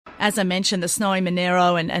As I mentioned, the Snowy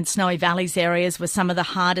Monero and Snowy Valleys areas were some of the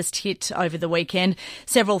hardest hit over the weekend.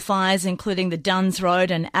 Several fires, including the Duns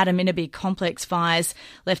Road and Adaminaby Complex fires,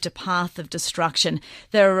 left a path of destruction.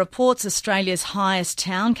 There are reports Australia's highest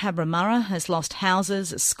town, Cabramurra, has lost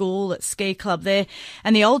houses, a school, a ski club there,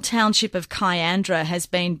 and the old township of Kyandra has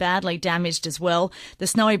been badly damaged as well. The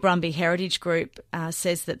Snowy Brumby Heritage Group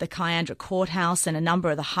says that the Kyandra Courthouse and a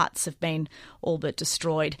number of the huts have been all but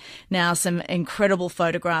destroyed. Now, some incredible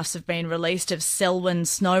photographs have been released of Selwyn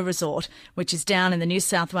Snow Resort, which is down in the New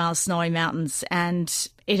South Wales Snowy Mountains, and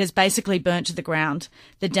it has basically burnt to the ground.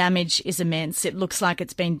 The damage is immense. It looks like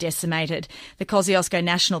it's been decimated. The Kosciuszko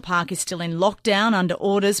National Park is still in lockdown under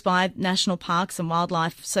orders by National Parks and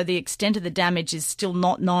Wildlife, so the extent of the damage is still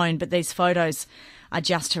not known, but these photos are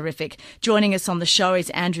just horrific. Joining us on the show is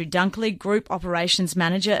Andrew Dunkley, Group Operations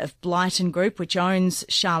Manager of Blighton Group, which owns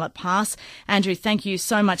Charlotte Pass. Andrew, thank you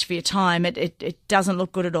so much for your time. It doesn't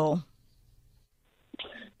look good at all.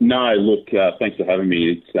 No, look, thanks for having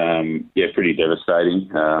me. It's pretty devastating.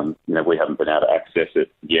 We haven't been able to access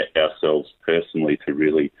it yet ourselves personally to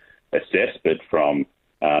really assess, but from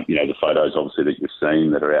the photos obviously that you've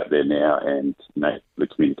seen that are out there now, and the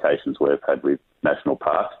communications we've had with National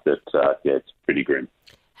Parks, that it's pretty grim.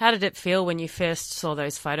 How did it feel when you first saw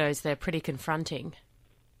those photos? They're pretty confronting.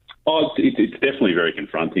 Oh, it's definitely very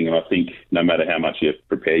confronting, and I think no matter how much you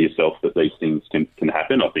prepare yourself that these things can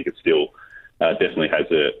happen, I think it still definitely has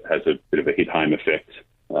a bit of a hit-home effect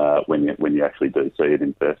when you actually do see it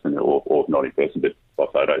in person, or not in person, but by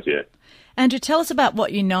photos, yeah. Andrew, tell us about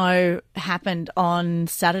what you know happened on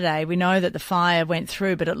Saturday. We know that the fire went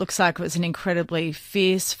through, but it looks like it was an incredibly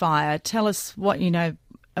fierce fire. Tell us what you know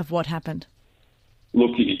of what happened.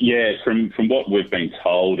 Look, yeah, from what we've been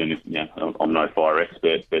told, and I'm no fire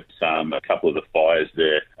expert, but a couple of the fires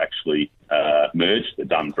there actually merged, the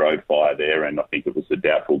Duns Road fire there, and I think it was the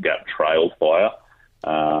Doubtful Gap Trail fire,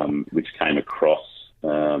 which came across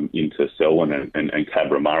into Selwyn and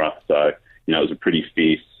Cabramurra. So, it was a pretty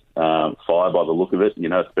fierce fire by the look of it,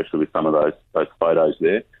 especially with some of those photos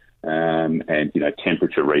there. And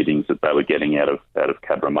temperature readings that they were getting out of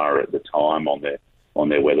Cabramurra at the time on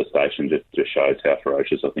their weather station just shows how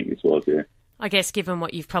ferocious I think this was, yeah. I guess given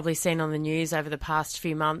what you've probably seen on the news over the past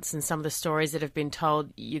few months and some of the stories that have been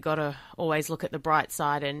told, you've got to always look at the bright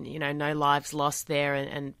side and, no lives lost there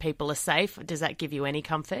and people are safe. Does that give you any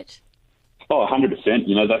comfort? Oh, 100%.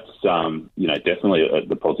 That's, definitely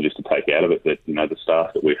the positives to take out of it, that, the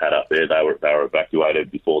staff that we had up there, they were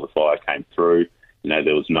evacuated before the fire came through.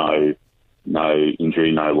 There was no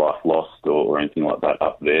injury, no life lost or anything like that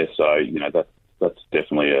up there. So, that's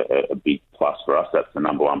definitely a big plus for us. That's the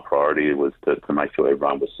number one priority, was to make sure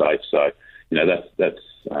everyone was safe. So,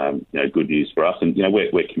 that's good news for us. And,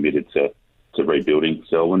 we're committed to rebuilding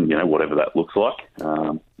Selwyn, whatever that looks like.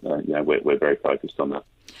 We're very focused on that.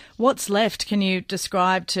 What's left? Can you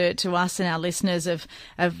describe to us and our listeners of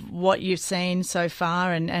what you've seen so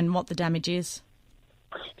far and what the damage is?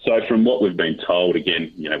 So from what we've been told,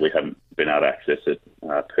 again, we haven't been able to access it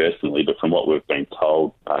personally, but from what we've been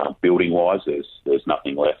told, building-wise, there's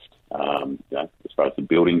nothing left as far as the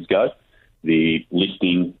buildings go. The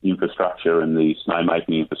lifting infrastructure and the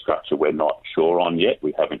snowmaking infrastructure we're not sure on yet.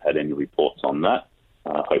 We haven't had any reports on that.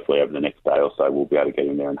 Hopefully over the next day or so we'll be able to get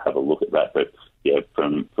in there and have a look at that. But,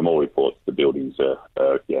 from all reports, the buildings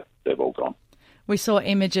they've all gone. We saw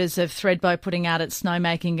images of Thredbo putting out its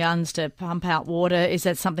snowmaking guns to pump out water. Is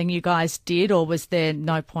that something you guys did, or was there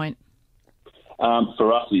no point?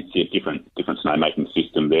 For us, it's a different snowmaking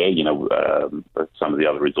system there. Some of the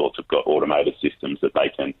other resorts have got automated systems that they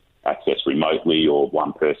can access remotely, or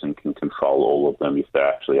one person can control all of them if they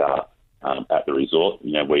actually are at the resort.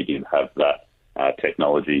 We didn't have that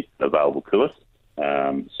technology available to us.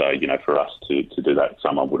 So, for us to do that,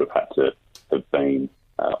 someone would have had to have been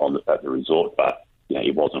at the resort, but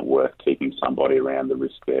it wasn't worth keeping somebody around. The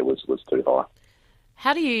risk there was too high.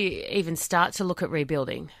 How do you even start to look at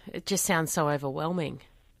rebuilding? It just sounds so overwhelming.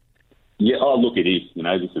 Yeah, look, it is.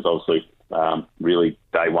 This is obviously really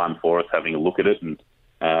day one for us, having a look at it, and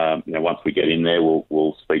once we get in there,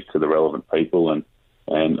 we'll speak to the relevant people, and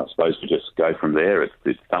I suppose we just go from there.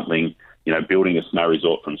 It's something. Building a snow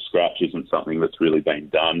resort from scratch isn't something that's really been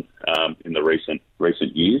done in the recent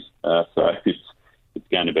years. So it's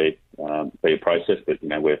going to be a process, but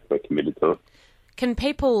we're committed to it. Can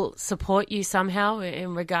people support you somehow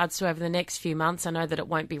in regards to over the next few months? I know that it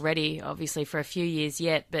won't be ready, obviously, for a few years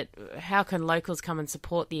yet, but how can locals come and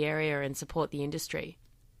support the area and support the industry?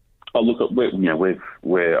 Oh, look,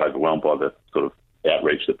 we're overwhelmed by the sort of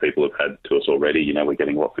outreach that people have had to us already. We're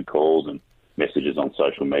getting lots of calls and messages on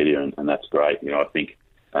social media, and that's great. I think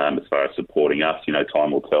as far as supporting us.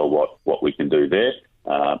 Time will tell what we can do there.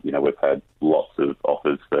 We've had lots of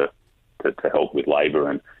offers to help with labour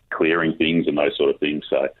and clearing things and those sort of things.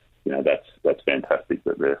 So, that's fantastic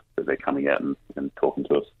that they're coming out and talking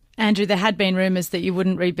to us. Andrew, there had been rumours that you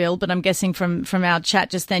wouldn't rebuild, but I'm guessing from our chat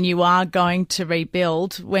just then you are going to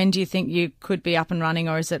rebuild. When do you think you could be up and running,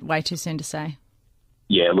 or is it way too soon to say?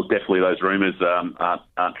 Yeah, look, definitely those rumours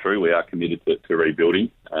aren't true. We are committed to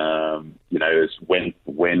rebuilding. As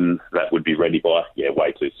when that would be ready by,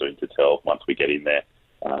 way too soon to tell. Once we get in there,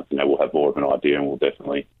 we'll have more of an idea, and we'll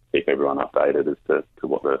definitely keep everyone updated as to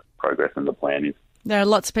what the progress and the plan is. There are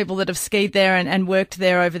lots of people that have skied there and worked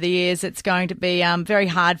there over the years. It's going to be very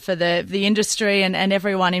hard for the industry and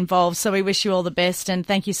everyone involved. So we wish you all the best, and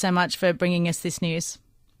thank you so much for bringing us this news.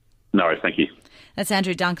 No worries, thank you. That's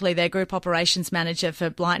Andrew Dunkley, their Group Operations Manager for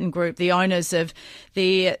Blighton Group, the owners of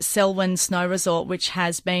the Selwyn Snow Resort, which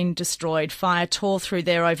has been destroyed. Fire tore through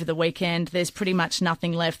there over the weekend. There's pretty much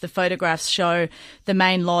nothing left. The photographs show the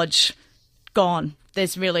main lodge gone.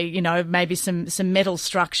 There's really, maybe some metal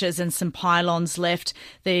structures and some pylons left.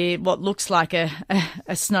 What looks like a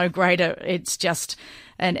snow grader, it's just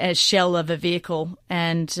a shell of a vehicle,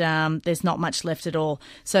 and there's not much left at all.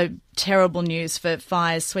 So terrible news for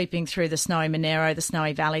fires sweeping through the Snowy Monaro, the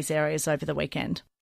Snowy Valleys areas over the weekend.